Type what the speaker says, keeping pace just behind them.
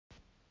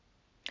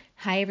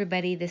Hi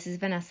everybody, this is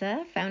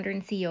Vanessa, founder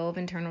and CEO of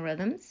Internal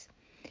Rhythms.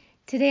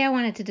 Today I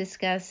wanted to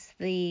discuss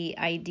the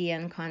idea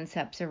and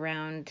concepts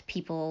around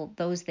people,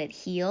 those that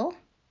heal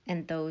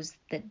and those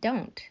that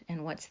don't,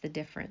 and what's the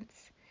difference.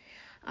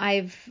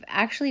 I've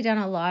actually done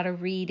a lot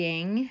of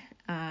reading,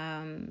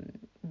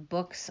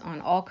 books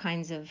on all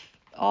kinds of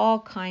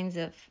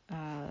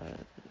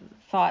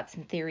thoughts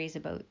and theories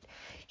about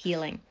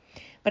healing.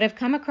 But I've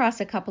come across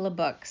a couple of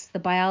books, The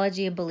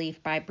Biology of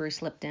Belief by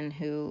Bruce Lipton,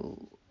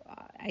 who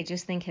I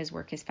just think his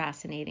work is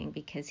fascinating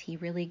because he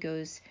really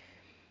goes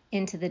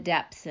into the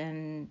depths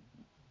and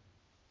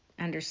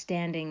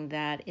understanding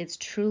that it's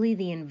truly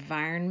the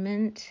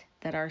environment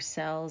that our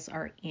cells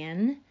are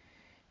in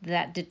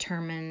that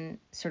determine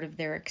sort of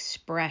their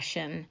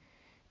expression.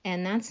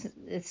 And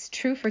it's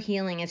true for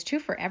healing. It's true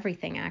for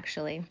everything,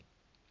 actually.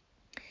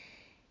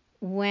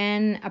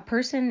 When a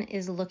person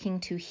is looking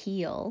to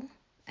heal,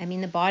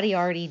 the body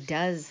already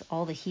does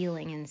all the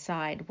healing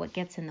inside. What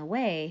gets in the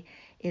way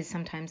is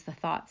sometimes the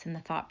thoughts and the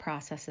thought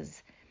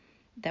processes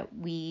that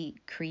we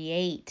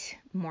create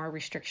more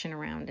restriction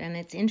around. And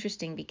it's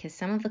interesting because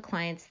some of the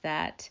clients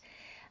that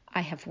I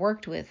have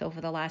worked with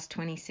over the last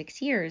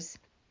 26 years,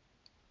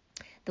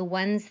 the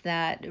ones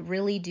that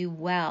really do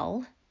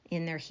well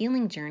in their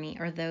healing journey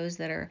are those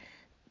that are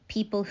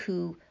people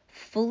who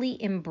fully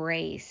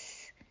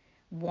embrace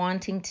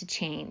wanting to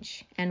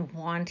change and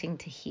wanting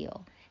to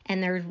heal.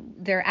 And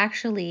they're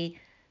actually,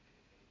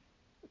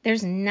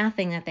 there's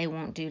nothing that they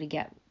won't do to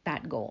get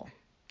that goal.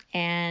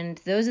 And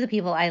those are the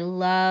people I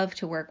love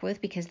to work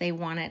with because they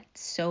want it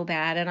so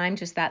bad. And I'm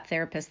just that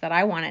therapist that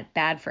I want it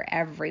bad for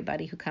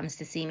everybody who comes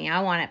to see me.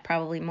 I want it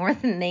probably more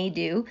than they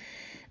do.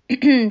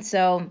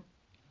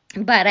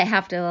 But I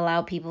have to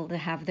allow people to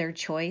have their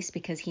choice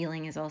because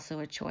healing is also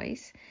a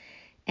choice.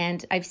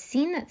 And I've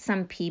seen that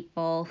some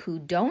people who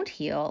don't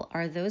heal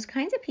are those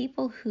kinds of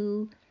people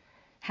who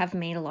have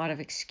made a lot of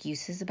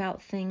excuses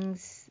about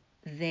things.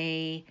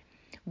 I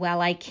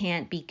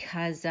can't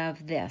because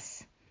of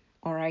this,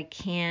 or I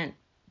can't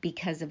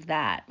because of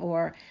that,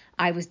 or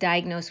I was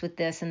diagnosed with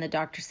this and the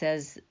doctor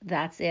says,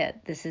 that's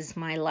it, this is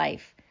my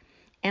life.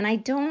 And I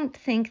don't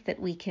think that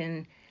we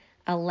can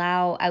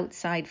allow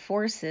outside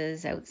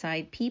forces,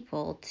 outside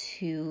people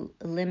to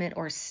limit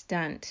or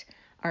stunt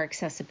our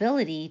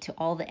accessibility to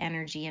all the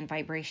energy and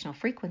vibrational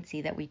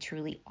frequency that we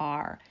truly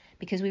are,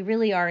 because we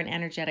really are an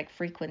energetic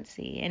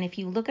frequency. And if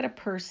you look at a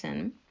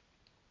person,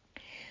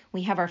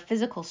 we have our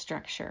physical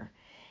structure.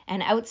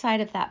 And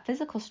outside of that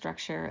physical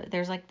structure,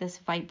 there's like this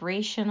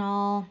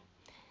vibrational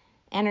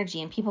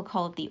energy, and people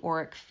call it the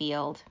auric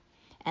field.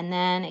 And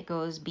then it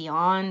goes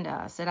beyond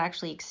us. It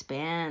actually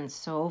expands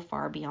so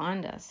far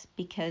beyond us.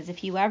 Because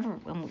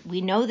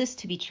we know this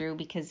to be true,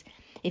 because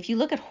if you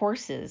look at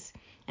horses,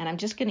 and I'm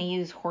just going to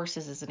use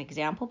horses as an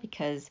example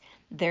because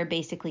they're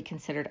basically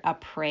considered a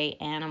prey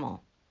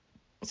animal.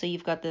 So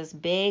you've got this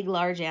big,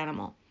 large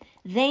animal.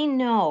 They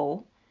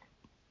know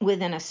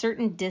within a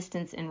certain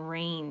distance and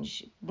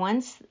range,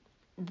 once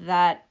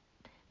that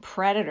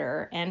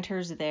predator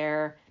enters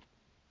their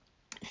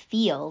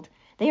field,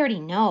 they already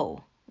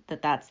know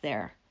that that's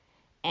there.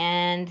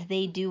 And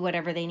they do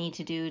whatever they need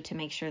to do to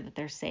make sure that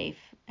they're safe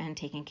and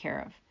taken care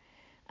of.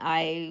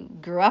 I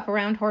grew up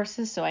around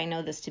horses, so I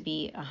know this to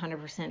be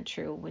 100%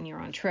 true. When you're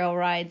on trail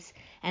rides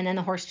and then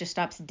the horse just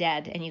stops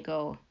dead and you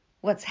go,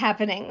 what's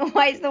happening?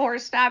 Why is the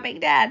horse stopping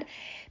dead?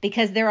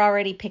 Because they're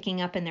already picking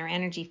up in their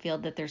energy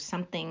field that there's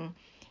something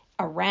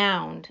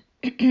around,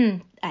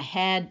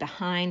 ahead,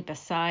 behind,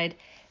 beside,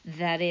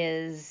 that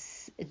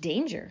is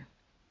danger.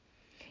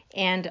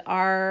 And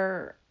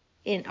our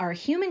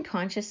human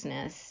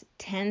consciousness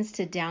tends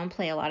to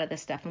downplay a lot of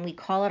this stuff, and we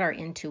call it our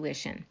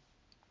intuition.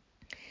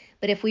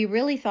 But if we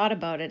really thought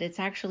about it, it's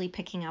actually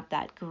picking up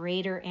that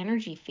greater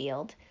energy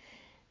field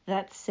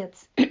that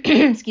sits,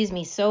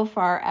 so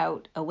far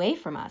out away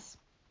from us.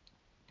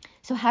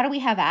 So how do we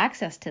have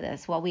access to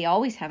this? Well, we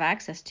always have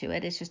access to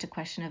it. It's just a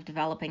question of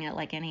developing it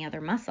like any other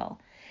muscle.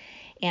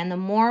 And the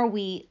more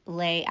we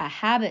lay a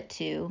habit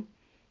to,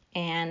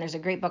 and there's a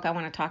great book I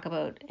want to talk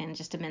about in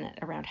just a minute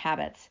around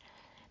habits,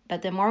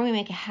 but the more we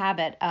make a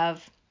habit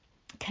of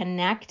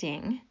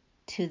connecting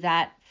to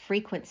that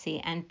frequency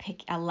and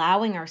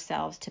allowing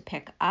ourselves to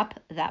pick up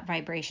that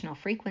vibrational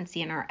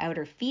frequency in our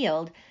outer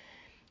field,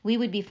 we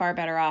would be far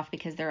better off,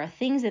 because there are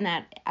things in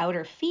that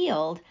outer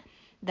field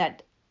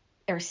that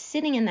are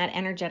sitting in that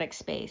energetic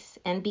space.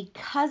 And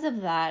because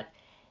of that,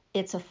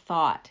 it's a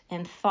thought.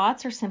 And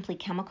thoughts are simply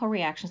chemical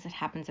reactions that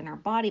happens in our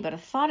body, but a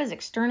thought is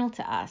external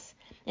to us.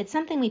 It's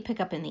something we pick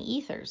up in the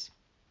ethers.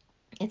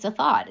 It's a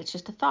thought. It's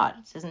just a thought.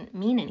 It doesn't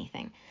mean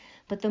anything.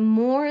 But the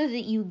more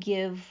that you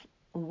give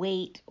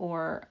weight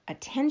or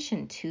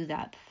attention to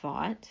that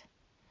thought,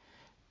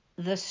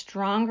 the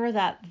stronger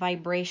that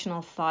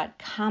vibrational thought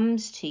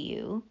comes to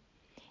you,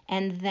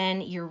 and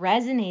then you're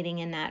resonating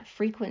in that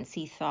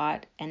frequency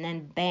thought, and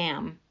then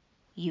bam,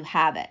 you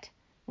have it,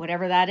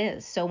 whatever that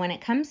is. So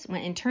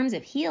in terms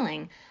of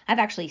healing, I've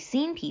actually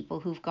seen people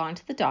who've gone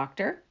to the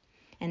doctor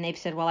and they've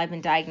said, well, I've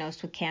been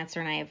diagnosed with cancer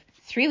and I have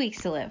 3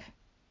 weeks to live.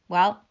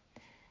 Well,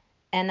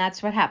 And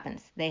that's what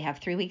happens. They have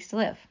 3 weeks to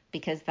live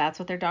because that's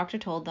what their doctor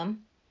told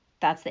them.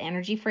 That's the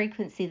energy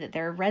frequency that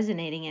they're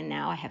resonating in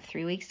now. I have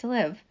 3 weeks to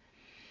live.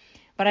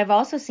 But I've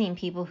also seen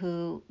people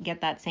who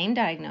get that same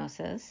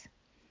diagnosis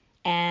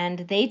and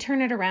they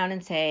turn it around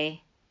and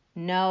say,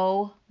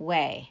 no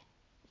way.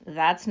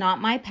 That's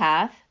not my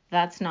path.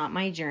 That's not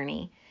my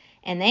journey.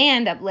 And they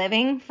end up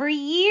living for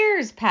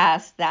years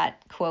past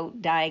that,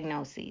 quote,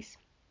 diagnosis.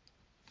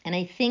 And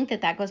I think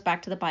that goes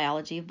back to the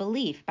biology of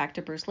belief, back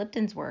to Bruce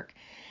Lipton's work.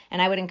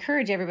 And I would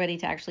encourage everybody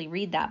to actually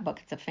read that book.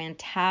 It's a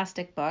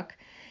fantastic book.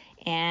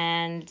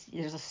 And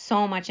there's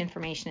so much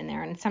information in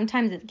there. And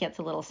sometimes it gets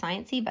a little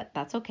sciencey, but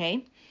that's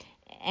okay.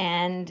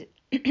 And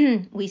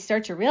we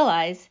start to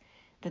realize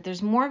that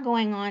there's more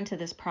going on to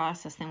this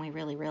process than we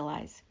really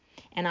realize.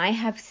 And I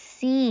have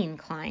seen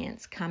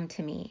clients come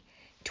to me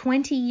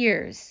 20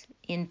 years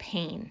in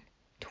pain.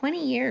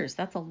 20 years,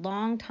 that's a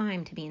long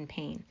time to be in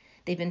pain.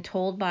 They've been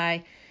told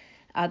by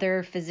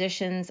other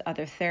physicians,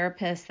 other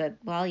therapists that,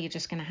 well, you're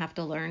just going to have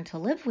to learn to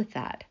live with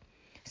that.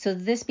 So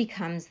this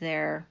becomes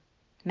their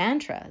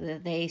mantra,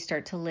 that they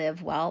start to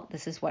live, well,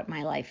 this is what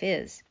my life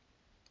is.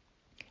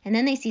 And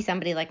then they see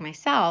somebody like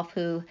myself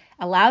who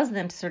allows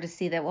them to sort of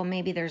see that, well,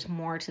 maybe there's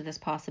more to this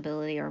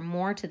possibility or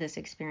more to this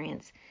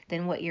experience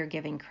than what you're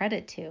giving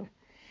credit to.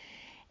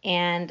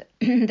 And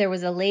there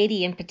was a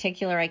lady in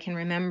particular I can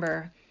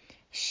remember.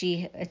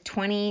 She,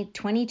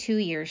 22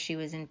 years she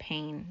was in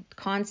pain,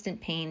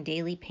 constant pain,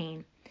 daily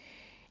pain.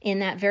 In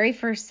that very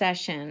first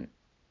session,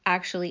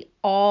 actually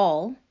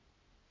all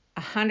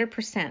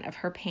 100% of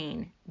her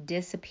pain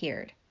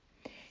disappeared.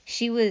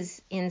 She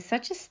was in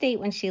such a state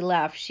when she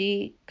left,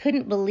 she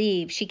couldn't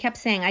believe. She kept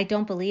saying, I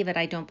don't believe it,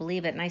 I don't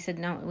believe it. And I said,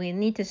 no, we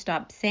need to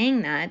stop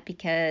saying that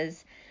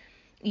because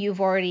you've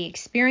already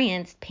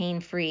experienced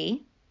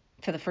pain-free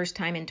for the first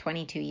time in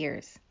 22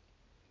 years.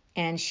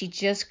 And she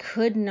just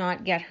could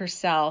not get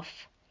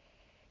herself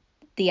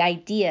the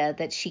idea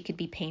that she could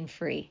be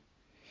pain-free.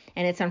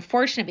 And it's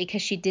unfortunate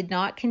because she did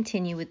not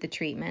continue with the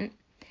treatment.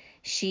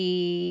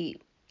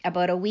 She,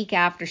 about a week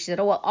after, she said,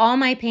 oh, well, all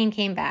my pain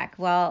came back.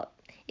 Well,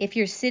 if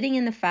you're sitting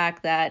in the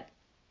fact that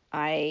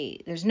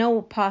there's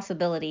no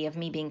possibility of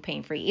me being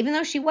pain-free, even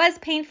though she was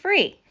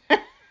pain-free,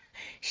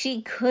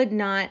 she could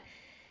not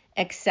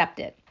accept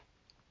it.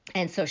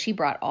 And so she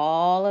brought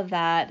all of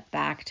that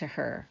back to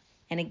her.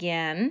 And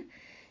again,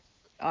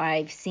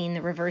 I've seen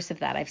the reverse of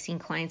that. I've seen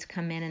clients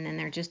come in and then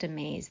they're just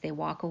amazed. They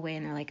walk away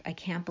and they're like, I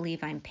can't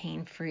believe I'm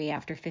pain-free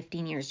after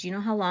 15 years. Do you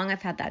know how long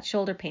I've had that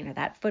shoulder pain or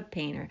that foot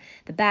pain or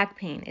the back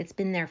pain? It's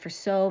been there for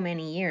so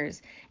many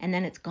years and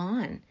then it's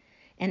gone.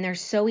 And they're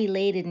so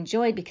elated and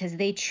joyed because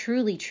they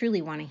truly,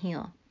 truly want to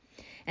heal.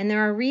 And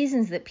there are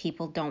reasons that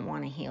people don't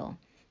want to heal.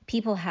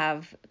 People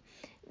have,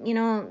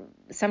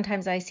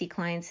 sometimes I see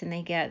clients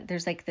and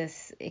there's like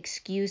this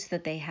excuse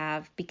that they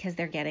have because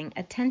they're getting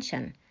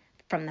attention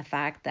from the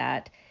fact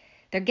that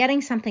they're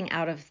getting something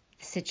out of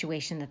the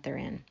situation that they're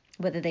in,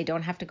 whether they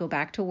don't have to go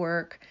back to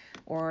work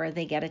or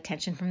they get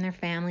attention from their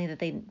family that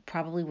they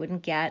probably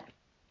wouldn't get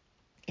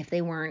if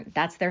they weren't.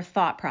 That's their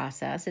thought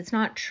process. It's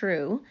not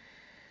true,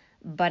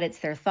 but it's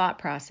their thought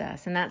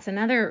process. And that's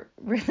another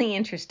really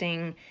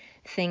interesting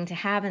thing to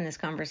have in this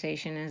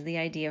conversation is the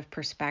idea of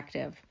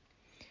perspective.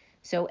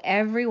 So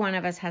every one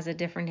of us has a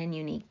different and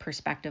unique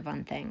perspective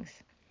on things.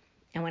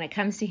 And when it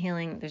comes to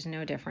healing, there's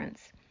no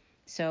difference.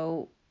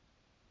 So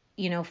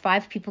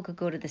 5 people could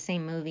go to the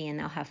same movie and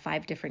they'll have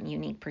 5 different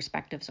unique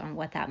perspectives on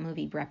what that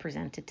movie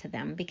represented to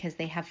them because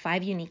they have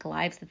 5 unique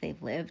lives that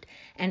they've lived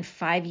and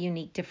 5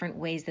 unique different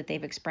ways that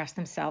they've expressed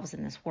themselves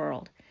in this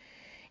world.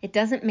 It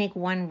doesn't make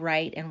one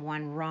right and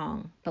one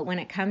wrong. But when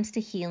it comes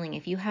to healing,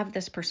 if you have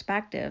this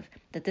perspective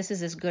that this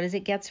is as good as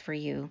it gets for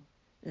you,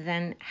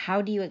 then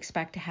how do you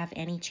expect to have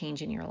any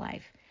change in your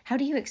life? How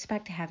do you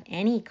expect to have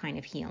any kind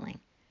of healing?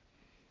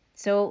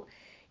 So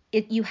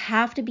you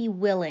have to be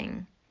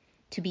willing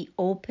to be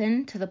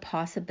open to the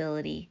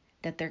possibility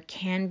that there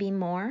can be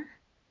more,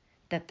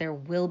 that there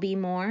will be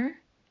more,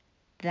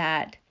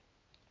 that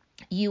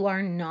you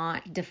are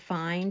not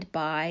defined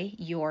by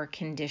your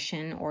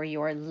condition or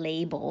your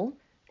label.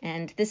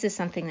 And this is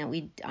something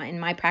that in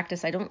my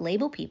practice, I don't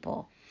label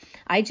people.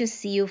 I just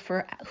see you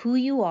for who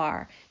you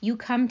are. You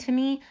come to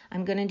me,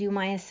 I'm going to do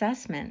my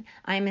assessment.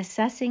 I'm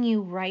assessing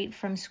you right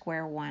from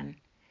square one.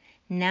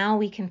 Now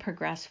we can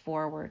progress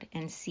forward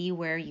and see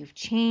where you've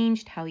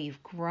changed, how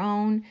you've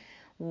grown,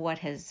 what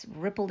has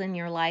rippled in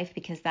your life,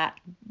 because that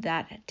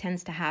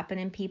tends to happen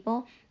in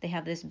people. They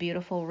have this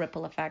beautiful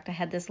ripple effect. I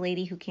had this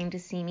lady who came to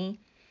see me.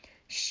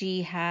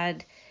 She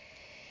had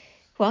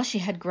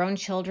grown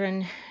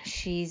children.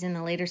 She's in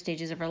the later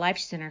stages of her life.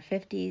 She's in her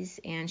 50s.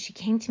 And she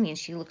came to me and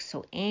she looked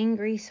so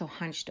angry, so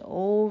hunched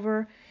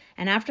over.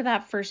 And after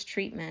that first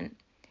treatment,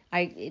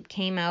 it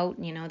came out,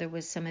 there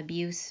was some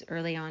abuse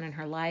early on in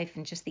her life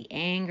and just the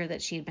anger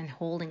that she had been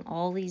holding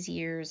all these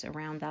years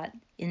around that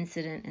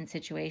incident and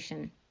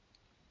situation.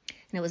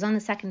 And it was on the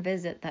second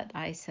visit that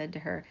I said to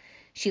her,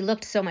 she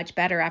looked so much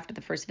better after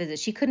the first visit.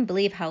 She couldn't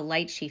believe how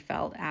light she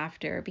felt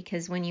after,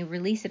 because when you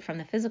release it from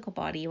the physical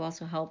body, you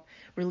also help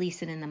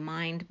release it in the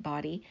mind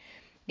body.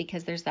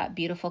 because there's that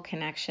beautiful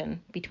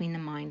connection between the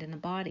mind and the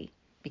body,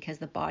 because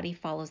the body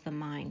follows the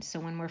mind. So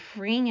when we're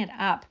freeing it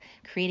up,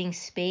 creating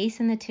space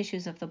in the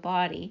tissues of the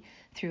body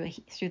through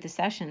the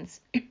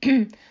sessions,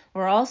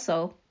 we're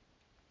also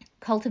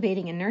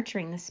cultivating and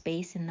nurturing the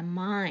space in the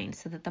mind,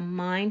 so that the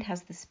mind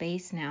has the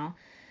space now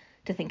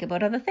to think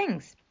about other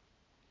things.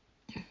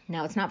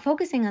 Now it's not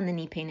focusing on the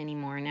knee pain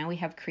anymore. Now we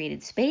have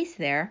created space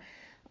there.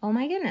 Oh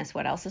my goodness,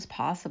 what else is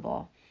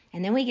possible?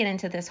 And then we get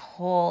into this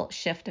whole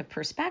shift of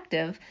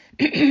perspective,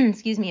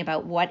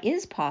 about what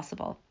is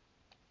possible.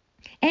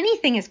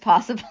 Anything is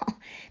possible,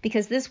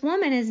 because this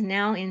woman is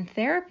now in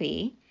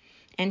therapy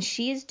and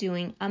she is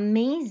doing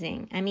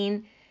amazing. I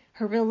mean,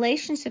 her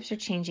relationships are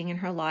changing in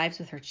her lives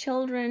with her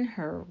children,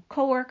 her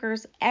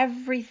coworkers,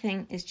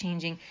 everything is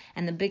changing.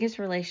 And the biggest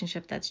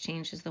relationship that's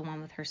changed is the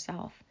one with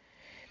herself.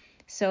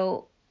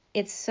 So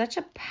it's such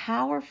a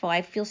powerful,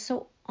 I feel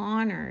so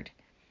honored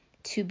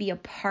to be a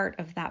part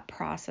of that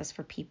process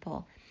for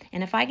people.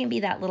 And if I can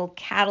be that little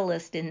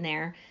catalyst in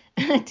there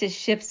to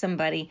shift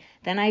somebody,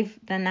 then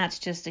that's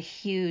just a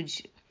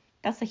huge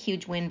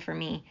win for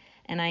me.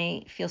 And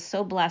I feel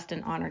so blessed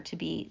and honored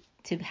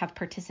to have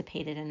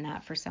participated in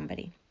that for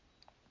somebody.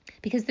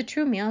 Because the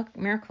true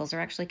miracles are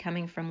actually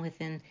coming from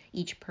within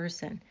each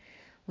person.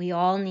 We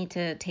all need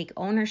to take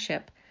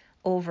ownership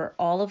over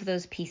all of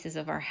those pieces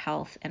of our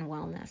health and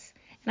wellness.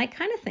 And I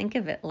kind of think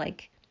of it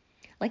like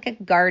a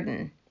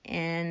garden.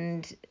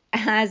 And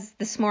as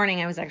this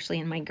morning I was actually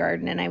in my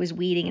garden and I was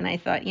weeding, and I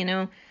thought,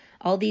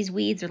 all these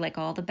weeds are like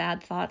all the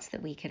bad thoughts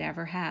that we could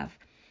ever have.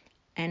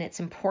 And it's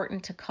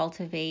important to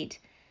cultivate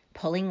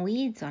pulling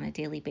weeds on a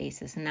daily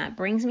basis. And that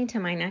brings me to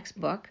my next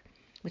book,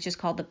 which is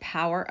called The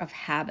Power of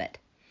Habit.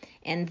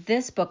 And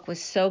this book was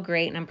so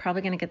great, and I'm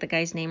probably going to get the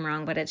guy's name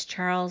wrong, but it's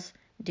Charles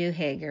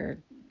Duhigg, or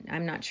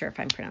I'm not sure if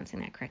I'm pronouncing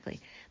that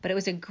correctly. But it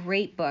was a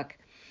great book.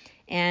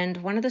 And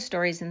one of the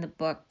stories in the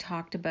book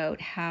talked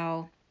about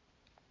how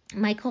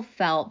Michael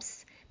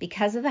Phelps,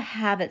 because of the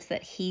habits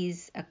that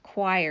he's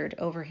acquired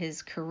over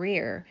his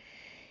career,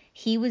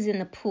 he was in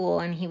the pool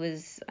and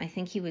I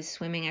think he was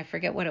swimming, I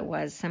forget what it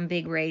was, some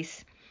big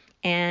race,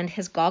 and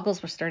his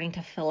goggles were starting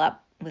to fill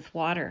up with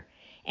water.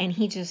 And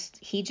he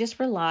just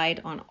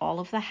relied on all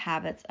of the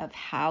habits of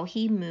how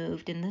he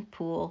moved in the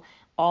pool,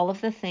 all of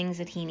the things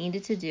that he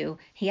needed to do.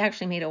 He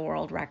actually made a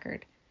world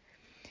record.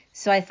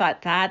 So I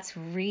thought, that's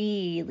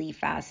really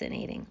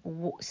fascinating.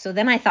 So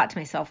then I thought to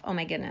myself, oh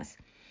my goodness.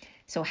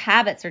 So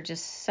habits are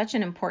just such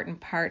an important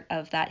part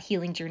of that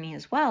healing journey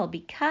as well,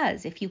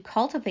 because if you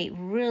cultivate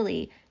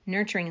really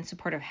nurturing and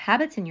supportive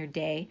habits in your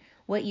day,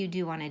 what you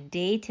do on a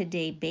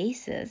day-to-day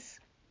basis,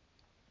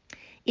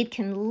 it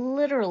can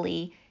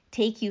literally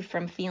take you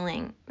from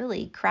feeling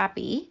really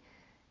crappy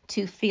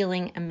to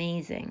feeling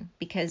amazing,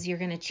 because you're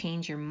going to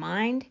change your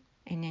mind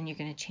and then you're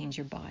going to change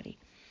your body.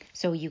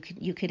 So you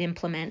could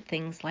implement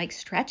things like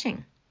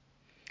stretching.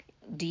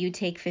 Do you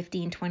take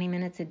 15, 20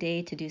 minutes a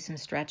day to do some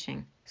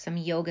stretching, some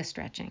yoga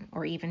stretching,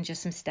 or even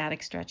just some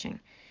static stretching?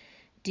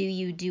 Do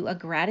you do a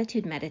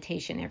gratitude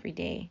meditation every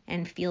day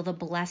and feel the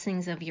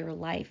blessings of your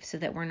life, so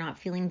that we're not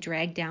feeling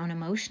dragged down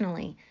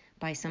emotionally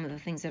by some of the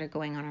things that are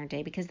going on our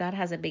day, because that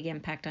has a big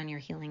impact on your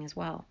healing as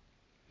well.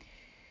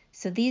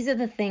 So these are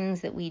the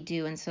things that we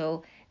do. And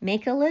so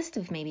make a list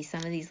of maybe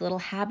some of these little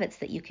habits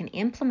that you can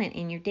implement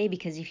in your day,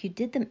 because if you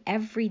did them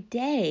every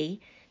day,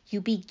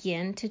 you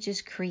begin to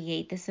just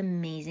create this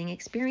amazing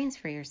experience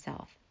for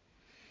yourself.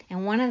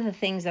 And one of the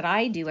things that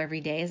I do every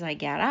day is I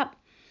get up.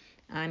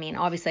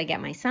 Obviously I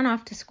get my son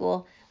off to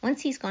school. Once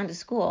he's gone to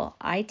school,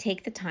 I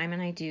take the time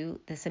and I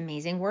do this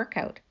amazing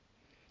workout.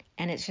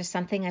 And it's just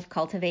something I've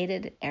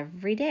cultivated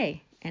every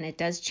day. And it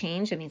does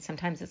change.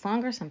 Sometimes it's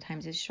longer,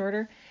 sometimes it's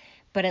shorter.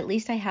 But at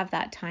least I have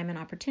that time and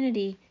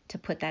opportunity to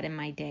put that in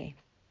my day.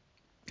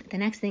 The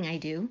next thing I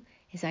do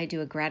is I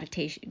do a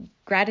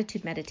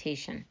gratitude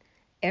meditation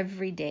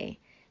every day,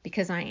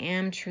 because I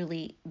am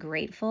truly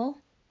grateful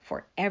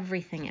for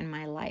everything in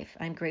my life.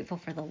 I'm grateful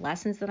for the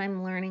lessons that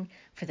I'm learning,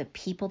 for the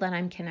people that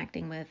I'm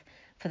connecting with,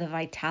 for the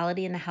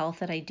vitality and the health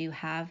that I do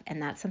have. And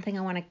that's something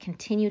I want to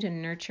continue to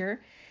nurture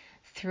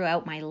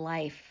throughout my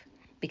life,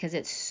 because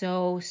it's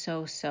so,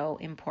 so, so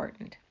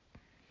important.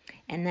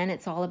 And then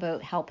it's all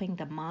about helping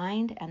the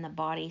mind and the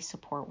body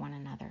support one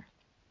another.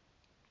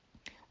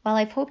 Well,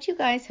 I've hoped you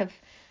guys have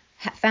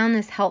found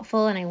this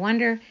helpful, and I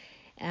wonder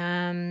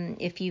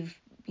if you've,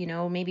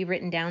 maybe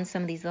written down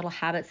some of these little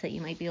habits that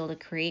you might be able to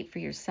create for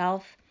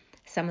yourself,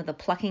 some of the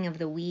plucking of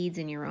the weeds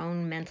in your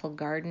own mental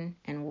garden,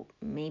 and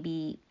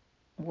maybe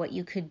what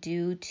you could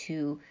do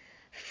to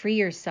free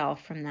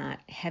yourself from that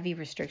heavy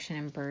restriction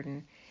and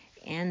burden.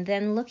 And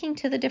then looking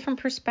to the different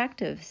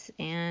perspectives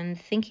and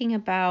thinking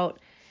about,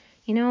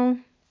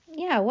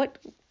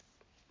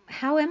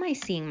 how am I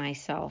seeing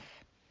myself?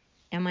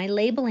 Am I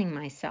labeling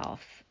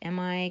myself? Am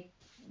I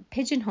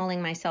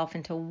pigeonholing myself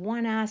into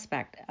one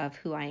aspect of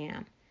who I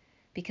am?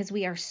 Because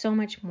we are so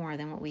much more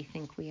than what we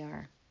think we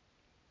are.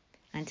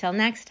 Until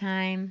next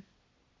time.